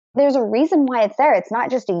 There's a reason why it's there. It's not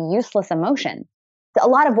just a useless emotion. A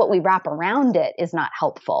lot of what we wrap around it is not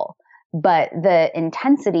helpful, but the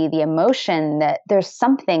intensity, the emotion, that there's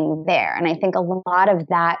something there. And I think a lot of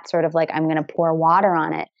that sort of like, I'm going to pour water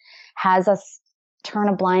on it, has us turn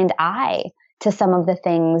a blind eye to some of the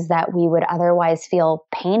things that we would otherwise feel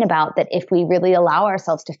pain about, that if we really allow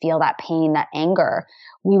ourselves to feel that pain, that anger,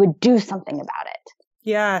 we would do something about it.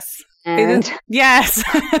 Yes. And yes.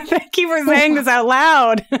 Thank you for saying this out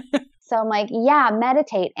loud. So I'm like, yeah,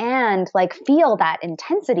 meditate and like feel that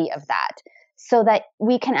intensity of that so that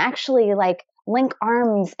we can actually like link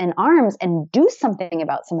arms and do something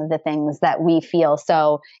about some of the things that we feel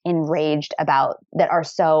so enraged about, that are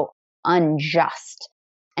so unjust.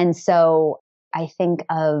 And so I think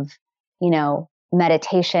of,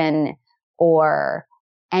 meditation or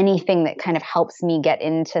anything that kind of helps me get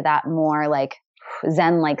into that more like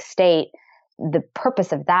Zen-like state. The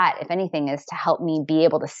purpose of that, if anything, is to help me be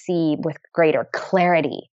able to see with greater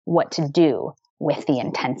clarity what to do with the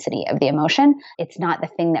intensity of the emotion. It's not the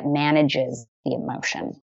thing that manages the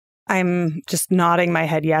emotion. I'm just nodding my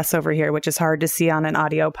head yes over here, which is hard to see on an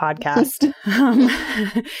audio podcast.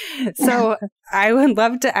 So I would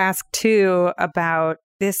love to ask too about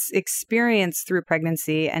this experience through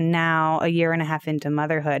pregnancy and now a year and a half into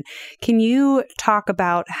motherhood. Can you talk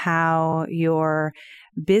about how your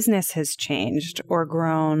business has changed or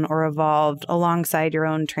grown or evolved alongside your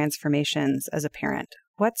own transformations as a parent?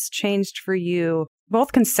 What's changed for you,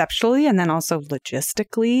 both conceptually and then also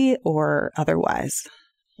logistically or otherwise?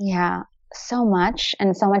 Yeah, so much.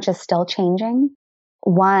 And so much is still changing.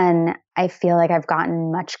 One, I feel like I've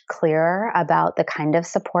gotten much clearer about the kind of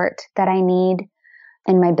support that I need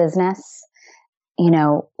in my business,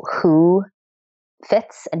 who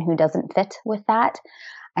fits and who doesn't fit with that.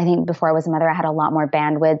 I think before I was a mother, I had a lot more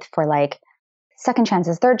bandwidth for like second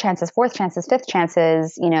chances, third chances, fourth chances, fifth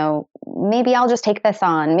chances. Maybe I'll just take this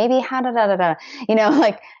on. Maybe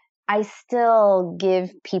like I still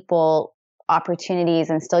give people opportunities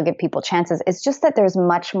and still give people chances. It's just that there's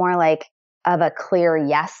much more like of a clear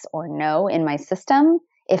yes or no in my system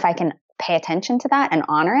if I can pay attention to that and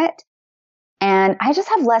honor it. And I just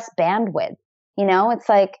have less bandwidth. It's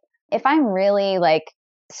like if I'm really like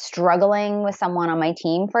struggling with someone on my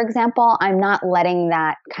team, for example, I'm not letting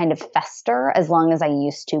that kind of fester as long as I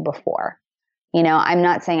used to before. I'm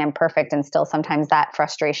not saying I'm perfect, and still sometimes that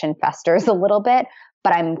frustration festers a little bit,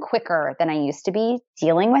 but I'm quicker than I used to be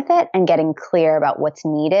dealing with it and getting clear about what's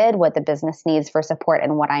needed, what the business needs for support,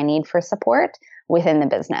 and what I need for support within the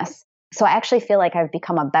business. So I actually feel like I've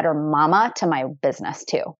become a better mama to my business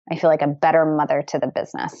too. I feel like a better mother to the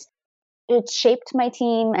business. It's shaped my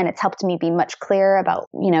team, and it's helped me be much clearer about,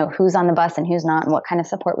 who's on the bus and who's not and what kind of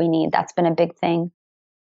support we need. That's been a big thing.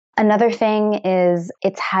 Another thing is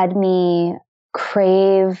it's had me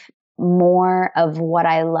crave more of what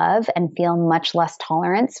I love and feel much less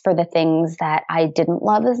tolerance for the things that I didn't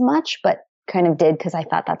love as much, but kind of did because I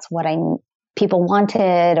thought that's what people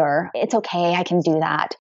wanted, or it's okay, I can do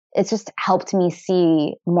that. It's just helped me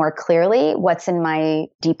see more clearly what's in my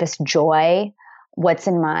deepest joy, what's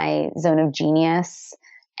in my zone of genius,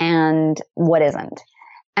 and what isn't.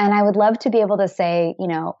 And I would love to be able to say,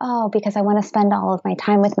 because I want to spend all of my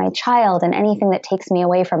time with my child, and anything that takes me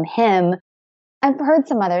away from him. I've heard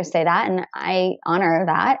some others say that, and I honor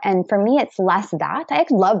that. And for me, it's less that. I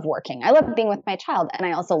love working. I love being with my child, and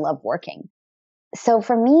I also love working. So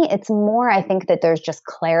for me, it's more, I think that there's just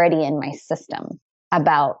clarity in my system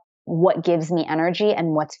about what gives me energy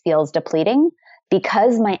and what feels depleting,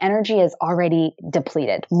 because my energy is already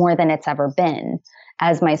depleted more than it's ever been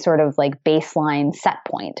as my sort of like baseline set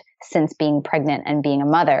point since being pregnant and being a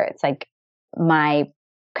mother. It's like my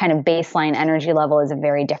kind of baseline energy level is a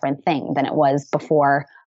very different thing than it was before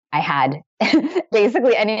I had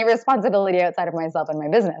basically any responsibility outside of myself and my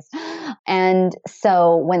business. And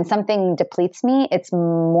so when something depletes me, it's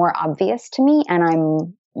more obvious to me, and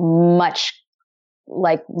I'm much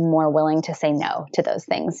like more willing to say no to those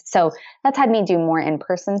things. So that's had me do more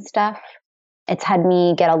in-person stuff. It's had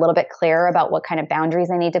me get a little bit clearer about what kind of boundaries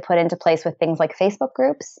I need to put into place with things like Facebook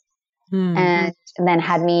groups. Mm-hmm. And then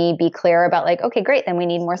had me be clear about like, okay, great. Then we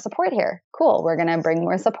need more support here. Cool. We're going to bring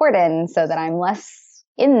more support in so that I'm less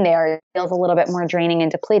in there. It feels a little bit more draining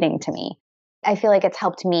and depleting to me. I feel like it's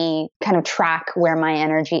helped me kind of track where my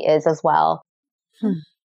energy is as well.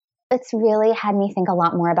 It's really had me think a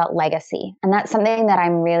lot more about legacy. And that's something that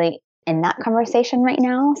I'm really in that conversation right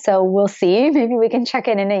now. So we'll see. Maybe we can check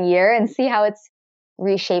in a year and see how it's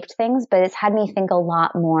reshaped things. But it's had me think a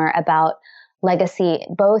lot more about legacy,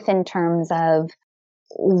 both in terms of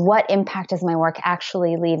what impact is my work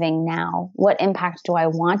actually leaving now? What impact do I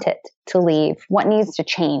want it to leave? What needs to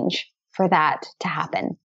change for that to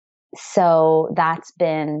happen? So that's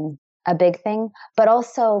been a big thing, but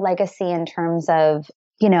also legacy in terms of,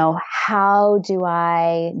 how do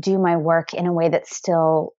I do my work in a way that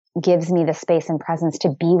still gives me the space and presence to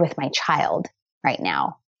be with my child right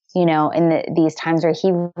now? In these times where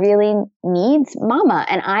he really needs mama,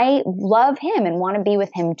 and I love him and want to be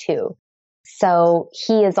with him too. So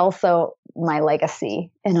he is also my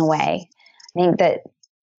legacy in a way. I think that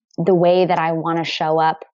the way that I want to show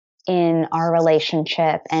up in our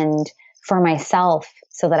relationship and for myself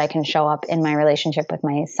so that I can show up in my relationship with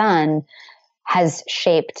my son has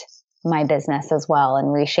shaped my business as well,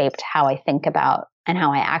 and reshaped how I think about and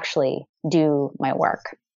how I actually do my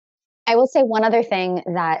work. I will say one other thing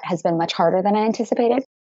that has been much harder than I anticipated.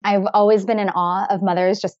 I've always been in awe of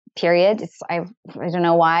mothers, just period. I don't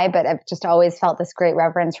know why, but I've just always felt this great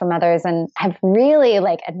reverence for mothers, and I've really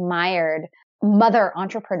admired mother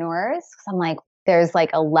entrepreneurs. I'm like, there's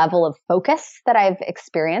a level of focus that I've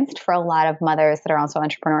experienced for a lot of mothers that are also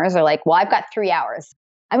entrepreneurs. Are like, well, I've got 3 hours.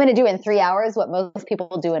 I'm going to do in 3 hours what most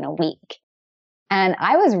people do in a week. And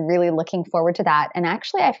I was really looking forward to that. And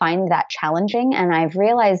actually, I find that challenging. And I've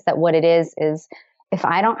realized that what it is if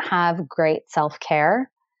I don't have great self-care,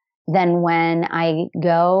 then when I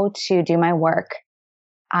go to do my work,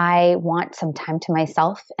 I want some time to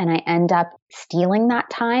myself. And I end up stealing that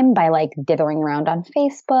time by dithering around on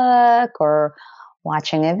Facebook or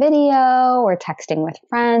watching a video or texting with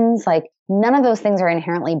friends. None of those things are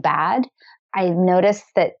inherently bad. I've noticed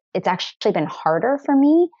that it's actually been harder for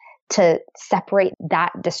me to separate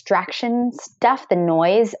that distraction stuff, the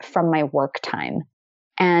noise, from my work time.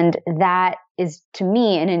 And that is, to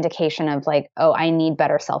me, an indication of like, oh, I need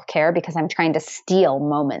better self-care because I'm trying to steal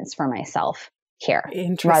moments for myself here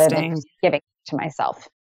rather than just giving it to myself.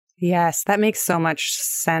 Yes, that makes so much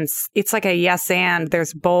sense. It's like a yes and.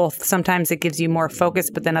 There's both. Sometimes it gives you more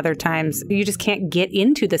focus, but then other times you just can't get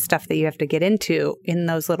into the stuff that you have to get into in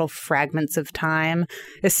those little fragments of time,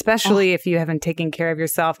 especially if you haven't taken care of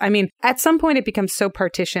yourself. I mean, at some point it becomes so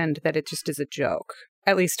partitioned that it just is a joke,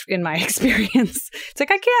 at least in my experience. It's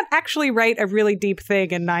like I can't actually write a really deep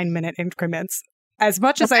thing in 9-minute increments. As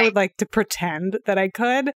much as I would like to pretend that I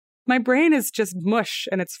could, my brain is just mush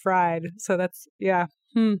and it's fried. So that's, yeah.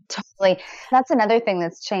 Totally. That's another thing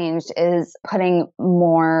that's changed is putting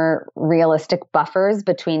more realistic buffers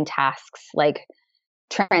between tasks, like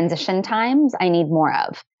transition times I need more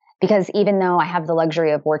of. Because even though I have the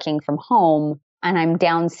luxury of working from home and I'm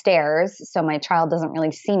downstairs, so my child doesn't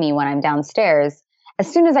really see me when I'm downstairs,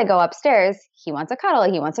 as soon as I go upstairs, he wants a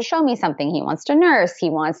cuddle, he wants to show me something, he wants to nurse, he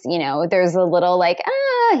wants, there's a little like,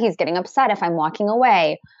 he's getting upset if I'm walking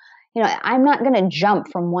away. I'm not going to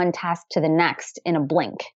jump from one task to the next in a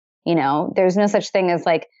blink. There's no such thing as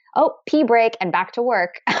like, oh, pee break and back to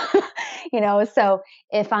work. So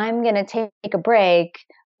if I'm going to take a break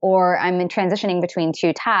or I'm transitioning between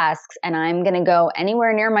two tasks and I'm going to go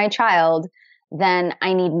anywhere near my child, then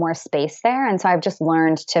I need more space there. And so I've just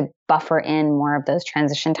learned to buffer in more of those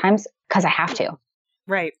transition times because I have to.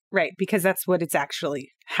 Right. Because that's what it's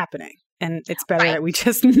actually happening. And it's better that we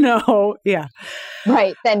just know. Yeah.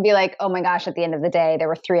 Right. Then be like, oh my gosh, at the end of the day, there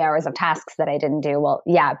were 3 hours of tasks that I didn't do. Well,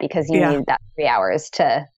 yeah, because you need that 3 hours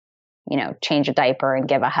to, change a diaper and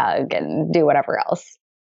give a hug and do whatever else.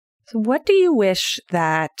 So what do you wish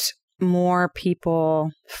that more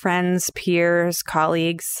people, friends, peers,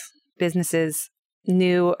 colleagues, businesses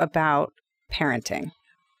knew about parenting?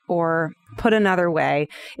 Or put another way,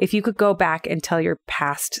 if you could go back and tell your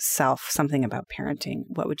past self something about parenting,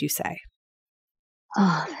 what would you say?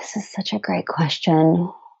 Oh, this is such a great question.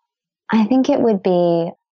 I think it would be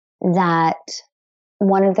that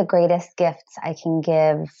one of the greatest gifts I can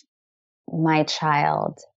give my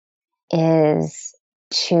child is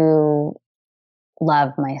to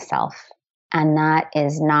love myself. And that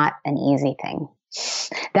is not an easy thing.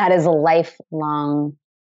 That is a lifelong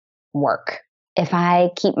work. If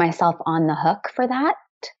I keep myself on the hook for that,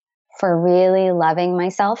 for really loving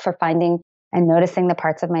myself, for finding and noticing the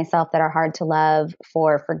parts of myself that are hard to love,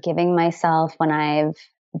 for forgiving myself when I've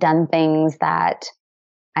done things that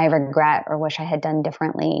I regret or wish I had done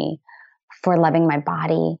differently, for loving my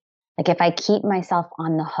body. Like if I keep myself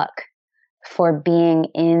on the hook for being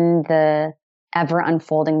in the ever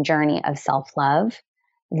unfolding journey of self-love,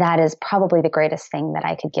 that is probably the greatest thing that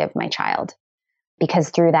I could give my child. Because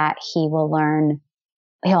through that, he'll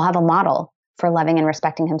have a model for loving and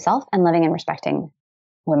respecting himself and loving and respecting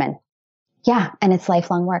women. Yeah. And it's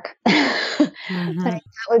lifelong work. Mm-hmm. But that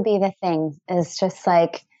would be the thing, is just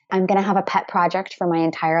like, I'm going to have a pet project for my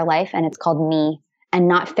entire life. And it's called me, and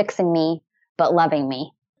not fixing me, but loving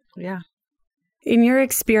me. Yeah. In your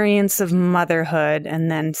experience of motherhood and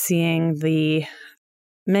then seeing the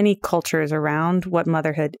many cultures around what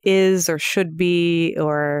motherhood is or should be,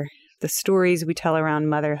 or the stories we tell around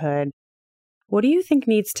motherhood, what do you think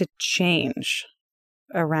needs to change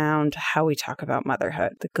around how we talk about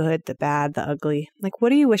motherhood? The good, the bad, the ugly. Like, what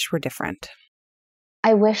do you wish were different?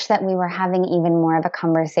 I wish that we were having even more of a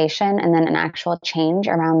conversation and then an actual change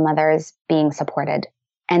around mothers being supported,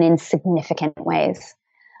 and in significant ways.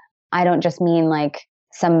 I don't just mean like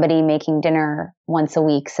somebody making dinner once a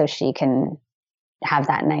week so she can have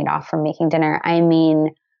that night off from making dinner. I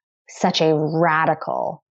mean, such a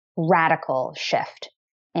radical shift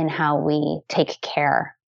in how we take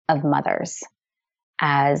care of mothers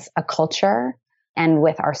as a culture and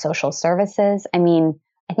with our social services. I mean,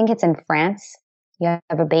 I think it's in France. You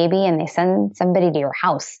have a baby and they send somebody to your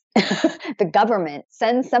house. The government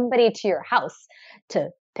sends somebody to your house to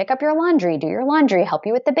pick up your laundry, do your laundry, help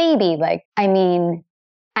you with the baby. Like, I mean,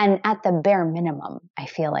 and at the bare minimum, I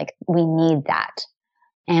feel like we need that.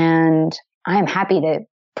 And I'm happy to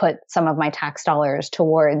put some of my tax dollars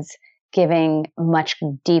towards giving much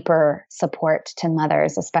deeper support to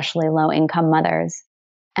mothers, especially low-income mothers.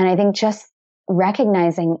 And I think just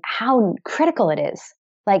recognizing how critical it is,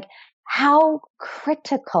 like how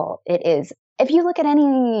critical it is. If you look at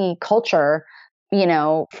any culture,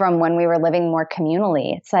 from when we were living more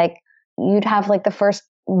communally, it's like you'd have like the first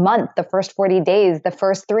month, the first 40 days, the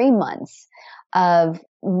first 3 months of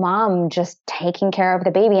mom just taking care of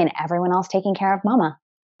the baby and everyone else taking care of mama.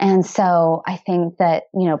 And so I think that,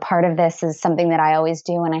 part of this is something that I always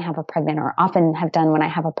do when I have a pregnant, or often have done when I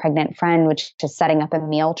have a pregnant friend, which is setting up a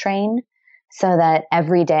meal train so that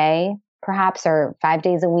every day, perhaps, or 5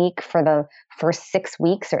 days a week for the first 6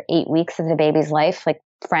 weeks or 8 weeks of the baby's life, like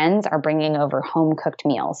friends are bringing over home cooked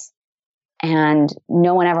meals. And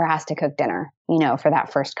no one ever has to cook dinner, for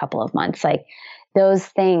that first couple of months. Like those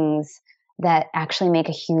things that actually make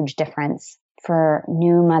a huge difference for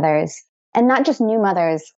new mothers. And not just new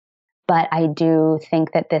mothers, but I do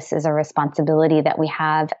think that this is a responsibility that we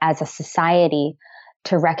have as a society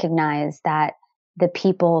to recognize that the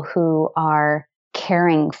people who are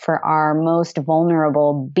caring for our most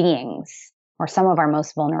vulnerable beings, or some of our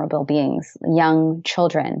most vulnerable beings, young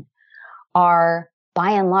children, are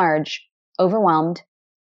by and large overwhelmed,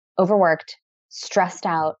 overworked, stressed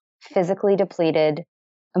out, physically depleted,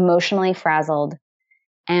 emotionally frazzled.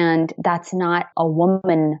 And that's not a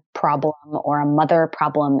woman problem or a mother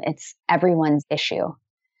problem. It's everyone's issue.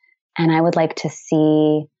 And I would like to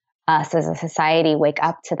see us as a society wake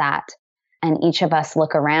up to that. And each of us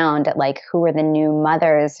look around at like, who are the new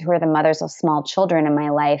mothers? Who are the mothers of small children in my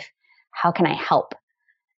life? How can I help?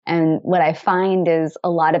 And what I find is a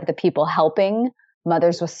lot of the people helping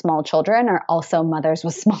mothers with small children are also mothers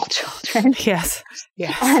with small children. Yes.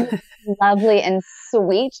 Yes. And lovely and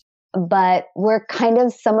sweet. But we're kind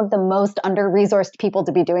of some of the most under-resourced people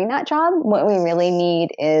to be doing that job. What we really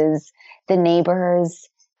need is the neighbors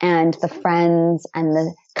and the friends and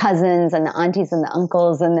the cousins and the aunties and the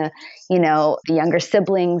uncles and the younger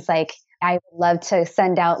siblings. Like, I would love to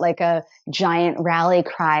send out like a giant rally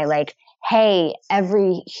cry, like, hey,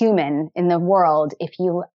 every human in the world, if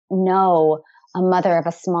you know a mother of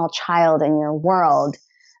a small child in your world,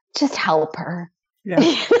 just help her. Yeah.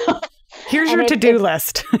 Here's your to-do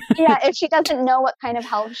list. Yeah. If she doesn't know what kind of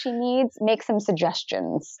help she needs, make some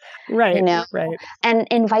suggestions. Right. Right. And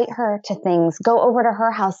invite her to things. Go over to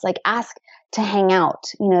her house, like ask to hang out.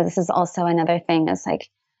 This is also another thing, is like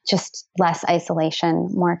just less isolation,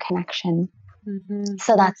 more connection. Mm-hmm.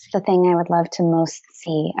 So that's the thing I would love to most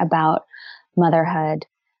see about motherhood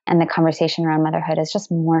and the conversation around motherhood, is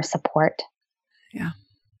just more support. Yeah.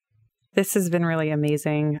 This has been really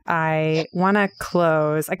amazing. I want to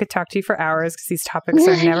close. I could talk to you for hours because these topics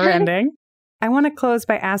are never ending. I want to close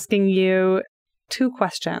by asking you 2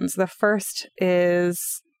 questions. The first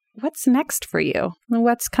is, what's next for you?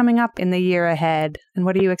 What's coming up in the year ahead? And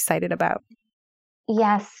what are you excited about?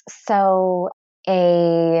 Yes. So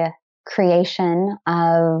a creation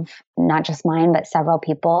of not just mine, but several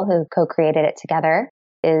people who co-created it together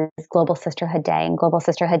is Global Sisterhood Day. And Global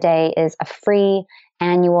Sisterhood Day is a free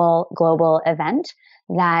annual global event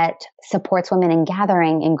that supports women in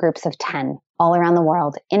gathering in groups of 10 all around the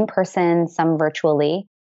world, in person, some virtually,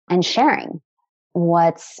 and sharing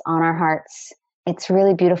what's on our hearts. It's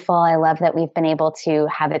really beautiful. I love that we've been able to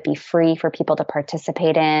have it be free for people to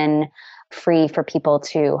participate in, free for people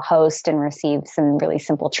to host and receive some really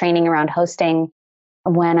simple training around hosting.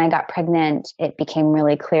 When I got pregnant, it became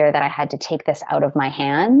really clear that I had to take this out of my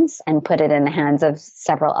hands and put it in the hands of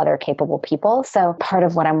several other capable people. So part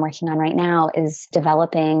of what I'm working on right now is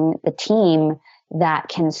developing the team that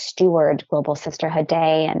can steward Global Sisterhood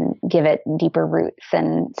Day and give it deeper roots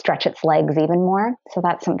and stretch its legs even more. So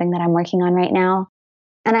that's something that I'm working on right now.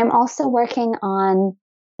 And I'm also working on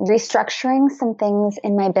restructuring some things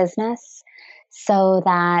in my business so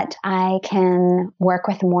that I can work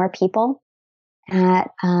with more people at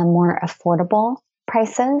more affordable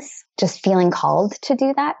prices, just feeling called to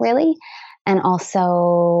do that, really. And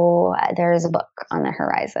also, there's a book on the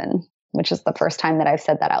horizon, which is the first time that I've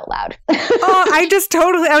said that out loud. I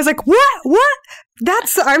was like, what?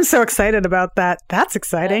 I'm so excited about that. That's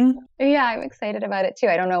exciting. Yeah, I'm excited about it too.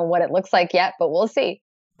 I don't know what it looks like yet, but we'll see.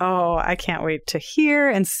 Oh, I can't wait to hear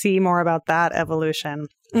and see more about that evolution.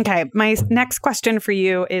 Okay, my next question for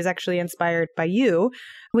you is actually inspired by you,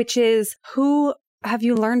 which is, who have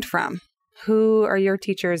you learned from? Who are your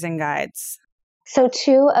teachers and guides? So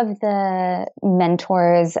 2 of the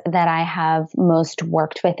mentors that I have most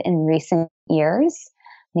worked with in recent years,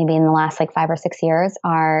 maybe in the last 5 or 6 years,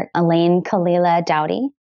 are Elaine Kalila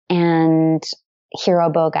Dowdy and Hiro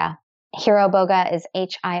Boga. Hiro Boga is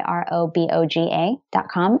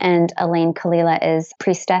HIROBOGA.com and Elaine Kalila is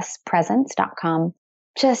priestesspresence.com.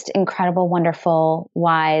 Just incredible, wonderful,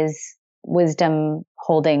 wise, wisdom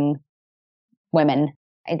holding women.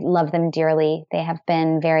 I love them dearly. They have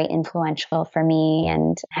been very influential for me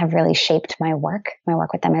and have really shaped my work. My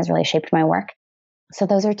work with them has really shaped my work. So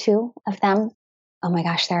those are 2 of them. Oh my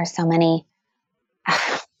gosh, there are so many.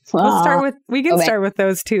 We can start with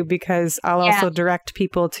those 2 because I'll also direct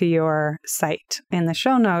people to your site in the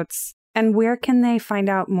show notes. And where can they find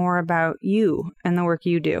out more about you and the work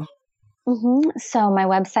you do? So my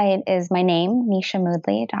website is my name,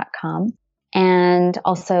 nishamoodley.com, and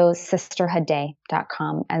also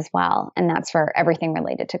sisterhoodday.com as well. And that's for everything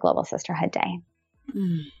related to Global Sisterhood Day.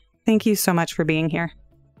 Thank you so much for being here.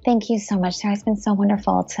 Thank you so much, Sarah. It's been so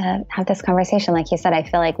wonderful to have this conversation. Like you said, I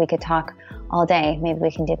feel like we could talk all day. Maybe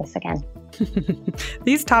we can do this again.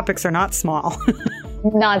 These topics are not small.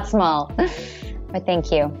 Not small, but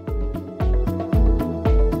thank you.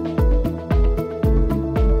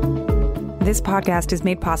 This podcast is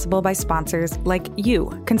made possible by sponsors like you.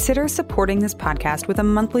 Consider supporting this podcast with a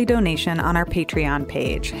monthly donation on our Patreon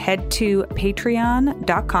page. Head to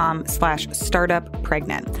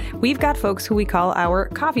patreon.com/startuppregnant. We've got folks who we call our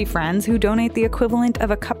coffee friends who donate the equivalent of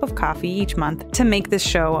a cup of coffee each month to make this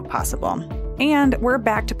show possible. And we're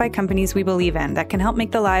backed by companies we believe in that can help make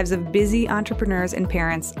the lives of busy entrepreneurs and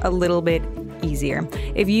parents a little bit easier.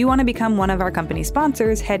 If you want to become one of our company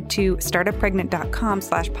sponsors, head to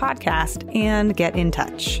startuppregnant.com/podcast and get in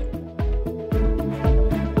touch.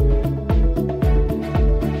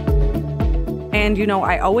 And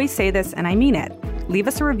I always say this and I mean it. Leave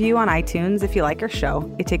us a review on iTunes if you like our show.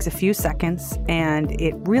 It takes a few seconds and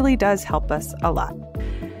it really does help us a lot.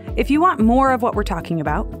 If you want more of what we're talking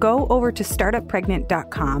about, go over to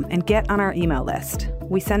startuppregnant.com and get on our email list.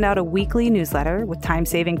 We send out a weekly newsletter with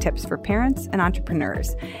time-saving tips for parents and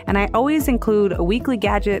entrepreneurs. And I always include a weekly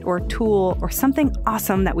gadget or tool or something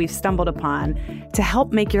awesome that we've stumbled upon to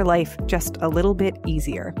help make your life just a little bit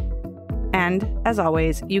easier. And as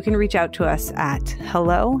always, you can reach out to us at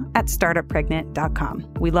hello@startuppregnant.com.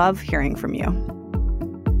 We love hearing from you.